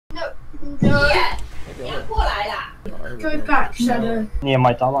Go back, Shadow. Near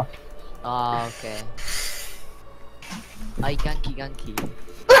my tower. Ah, okay. Ay, ganky.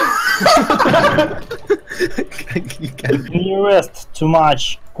 You rest too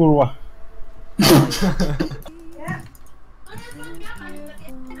much, kurwa.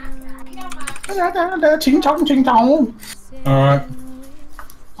 Alright.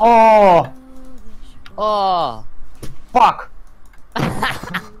 Oh! Fuck!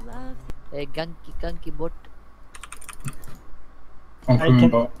 Hey, ganky bot. I'm I coming can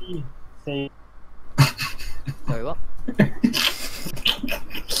back. say. Sorry, what?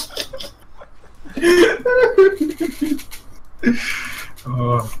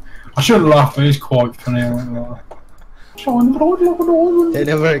 I shouldn't laugh, but it's quite funny. I won't lie. They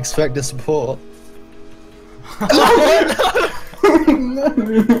never expect the support.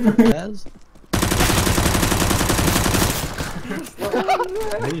 Yes.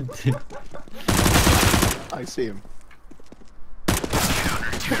 I see him.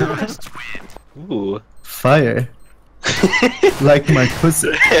 Ooh. Fire. Like my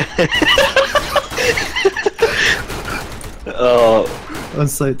pussy. Oh. On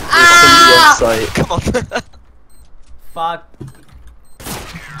site. Come on. Fuck.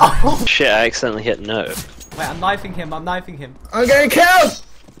 Oh shit, I accidentally hit no. Wait, I'm knifing him. I'm I'm getting killed!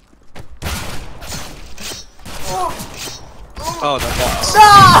 Oh, no.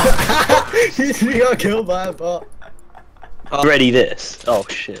 He got killed by a bot. Ready this. Oh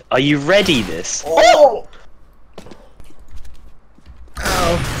shit. Are you ready this? Oh!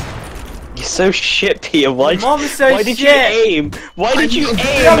 Ow. You're so shit, Peter. Why Your mom is so did you shit. aim? Why did you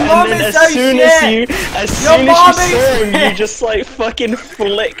aim? Your mom And then is as so soon shit. as you Your mom saw is him, you shit. just like fucking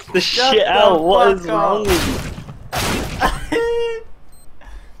flicked the Shut shit the out. What is fuck wrong up. with you?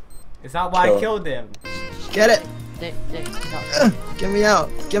 Is that why I killed him? Get it! No. Get me out!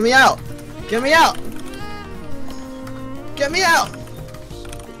 Get me out! Get me out! Get me out!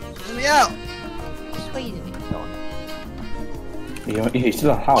 Get me out! You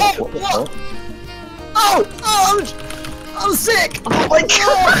still have house. What the fuck? Oh! I'm sick! Oh my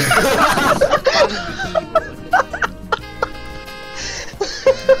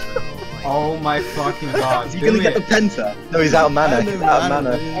Oh my fucking god. Is he gonna get the penta? No, he's out of mana. He's out of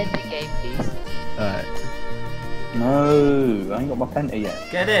mana. End the game, please. Alright. No, I ain't got my penta yet.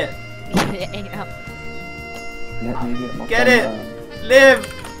 Get it! It ain't up. Let me get my Get penta. Live!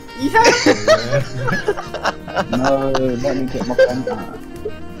 Yes! No, let me get my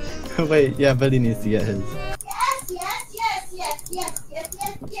penta. Wait, yeah, Billy needs to get his.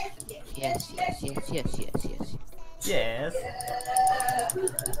 Yes.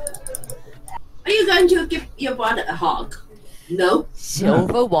 Are you going to give your brother a hug? No?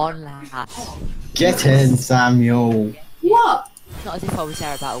 Silver one, lass. Get in, Samuel! What? Not as if I was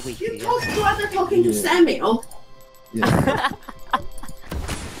there about a week You ago. told your brother talking to Samuel? Yeah.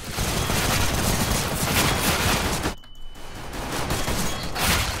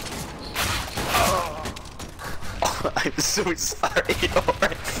 I'm so sorry,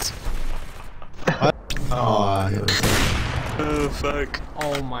 alright. Oh, Oh fuck.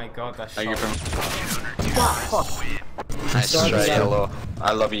 Oh my god, that's shot. Nice try, yellow.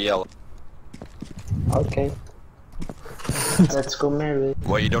 I love you, yellow. Okay. Let's go marry.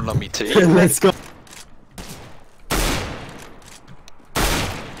 Well, you don't love me too. Let's go.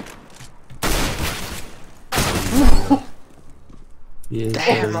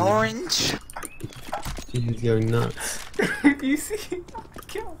 Damn, orange. He's going nuts. You see?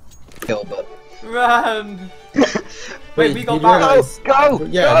 Kill. Kill, but. Run! Wait, we got he back. realised- Go!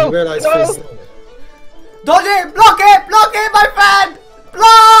 Yeah, he realised first. Dodge it! Block it! Block it, my friend!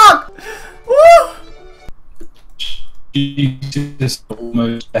 Block! Woo! Jesus,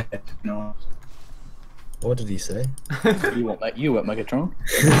 almost dead. No. What did he say? You want Megatron?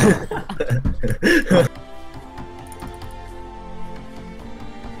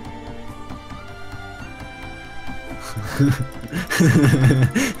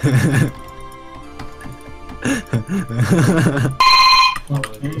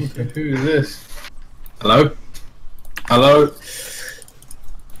 Who is this? Hello? Hello?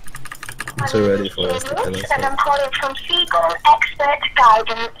 I'm so ready for us to kill us. And I'm calling from Seagull Expert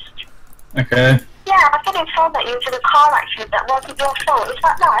Guidance. Okay. Yeah, I've been informed that you was in a car accident that wasn't your fault. Is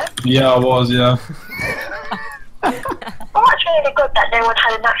that right? Yeah, I was, yeah. Well, that's really good that no one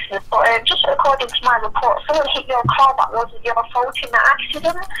had an accident, but just according to my report, someone hit your car that wasn't your fault in that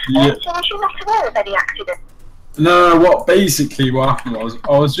accident. Yeah. So was you not aware of any accident? No, what happened was,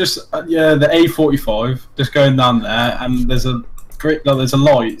 I was just, the A45, just going down there, and there's a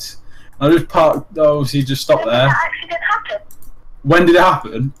light. I just parked, obviously just stopped When did there. that accident happen? When did it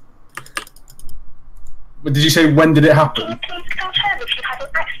happen? Did you say when did it happen? Can you please confirm if you had an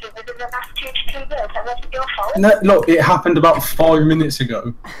accident within the last 2 to 3 years that wasn't your fault? No, look, it happened about 5 minutes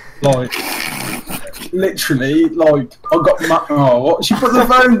ago. Like, literally, like, I got oh, what? She put the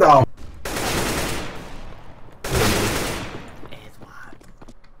phone down.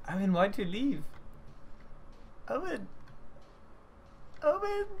 Owen, why'd you leave? Owen!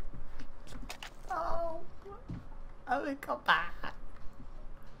 Owen! Oh! Owen, come back!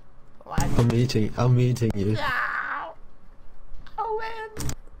 Why? I'm meeting you. No! Owen!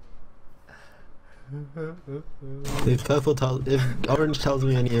 If Orange tells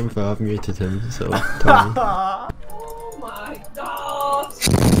me any info, I've muted him, so tell me. Oh my god!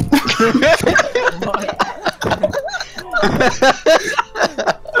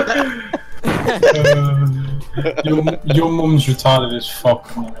 Your mum's retarded as fuck.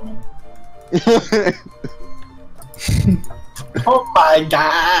 Oh my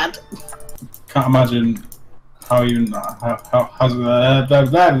god! Can't imagine how you how's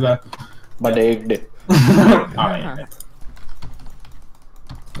My dick. Alright.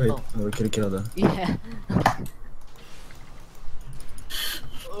 Wait, we could have killed her. Yeah.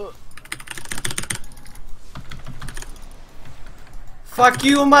 Fuck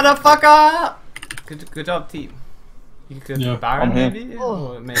you, motherfucker! Good job, team. You could Baron I'm here. maybe?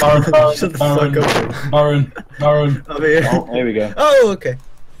 Or maybe? Shut the fuck up. Baron. I'm here. Oh, here we go. Oh, okay.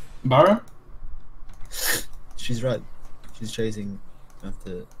 Baron? She's right. She's chasing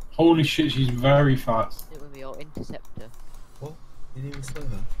after. Holy shit, she's very fast. It with your interceptor. What? You didn't even slow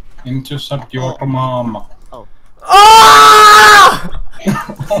her. Intercept your mama. Oh!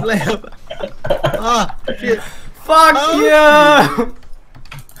 Slay up. Ah, shit. Fuck you!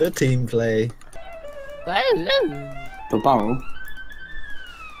 Good team play. The barrel.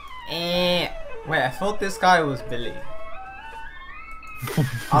 Wait, I thought this guy was Billy.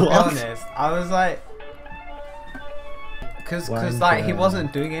 I'll be What? honest. I was like, cause like he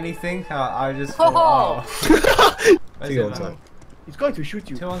wasn't doing anything. I just thought, oh. Where's Two it, on man? site. He's going to shoot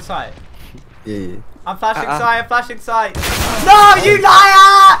you. 2 on site. Yeah. I'm flashing site. I'm flashing site. No, you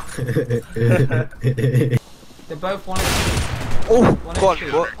liar! They both wanted. Oh, God,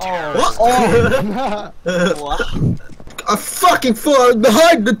 what? Oh. What? I fucking thought I was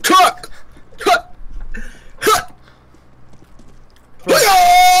behind the truck! There was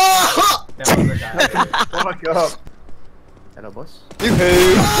a guy. Fuck up. Hello, boss. No!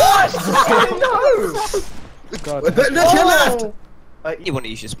 Look to your left! You want to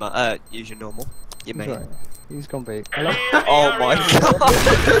use your use your normal. You may. Right. He's gone big. Hello? Oh my god!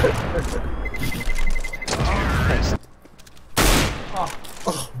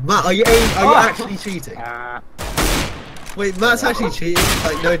 Oh, Matt, are you actually cheating? Wait, Matt's actually cheating?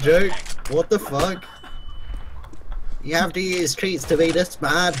 Like, no joke? What the fuck? You have to use cheats to be this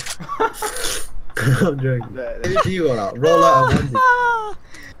bad? I'm joking. Who do you want? Roll out a onesie.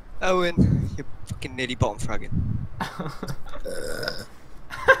 Owen, you're fucking nearly bottom fragging.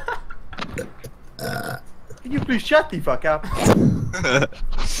 Can you please shut the fuck up?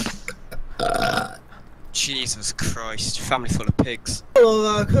 Jesus Christ, family full of pigs. All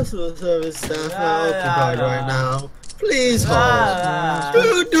of our customer service staff are occupied right now. Please hold.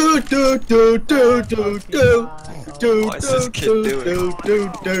 What is this kid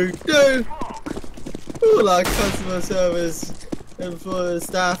doing? All our customer service and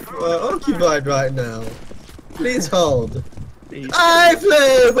staff are occupied right now. Please hold. I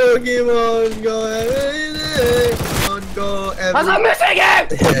play Pokemon Go every day. Pokemon Go every day. I'm missing it!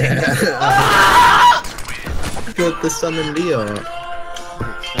 Good to summon Leo.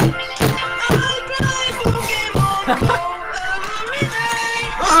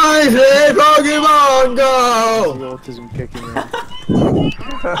 I play Pokemon Go! Autism kicking in.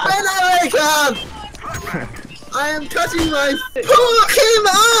 When I wake up, I am touching my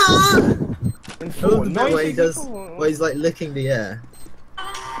Pokemon! And Oh, four, the bit where he does, 94. where he's like licking the air.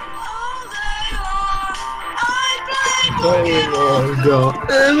 Pokemon Go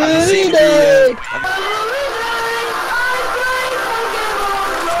every day!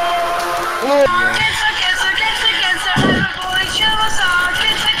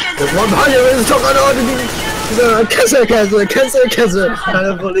 There's one behind you is talking on cancer, and a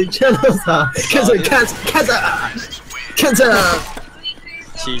bully channels cancer.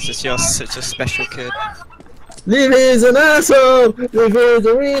 Jesus, you're such a special kid. Leave is an asshole, Leave is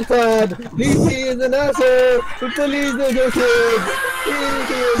a retard, Leave is an asshole, the police are the kid,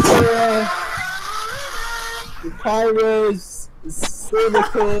 Leave is the pirates,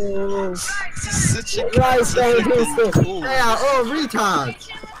 cynical, Such a right such a pistol, they are all retards.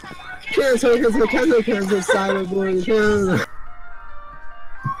 Cancer, cyberbully, cancer.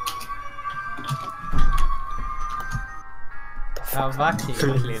 That was vacuum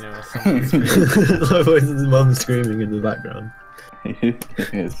cleaner or something. My voice is mum screaming in the background.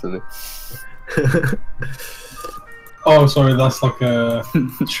 It's silly. Oh, sorry, that's like a.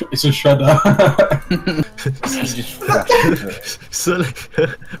 It's a shredder. So,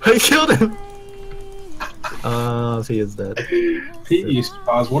 I killed him! Ah, he is dead. Pete used to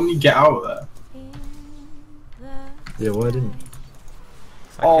pass. Why didn't you get out of there? Yeah, why didn't?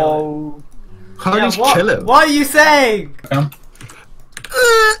 Oh. How did you kill him? What are you saying?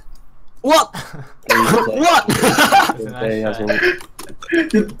 What? What?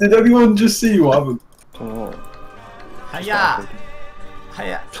 Did anyone just see what happened? Hiya!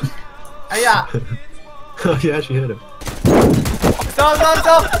 Hiya! Hiya! Oh, you actually hit him. Stop!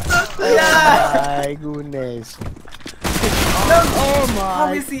 Stop! Stop! Yeah! My goodness. No! Oh my.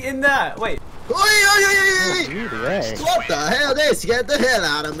 How is he in there? Wait. Oi, oi, oi, oi, oi. Really? What the hell? This? Get the hell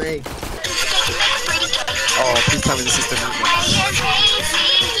out of me! Oh, please tell me this is the movement.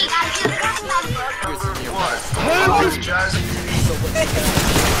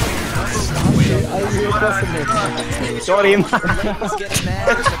 Sorry, man.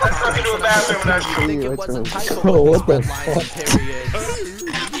 Oh, what the fuck?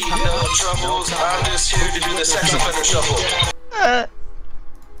 Troubles, I'm just here to do the sex offender shuffle.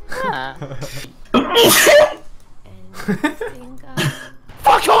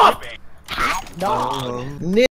 Fuck off! No.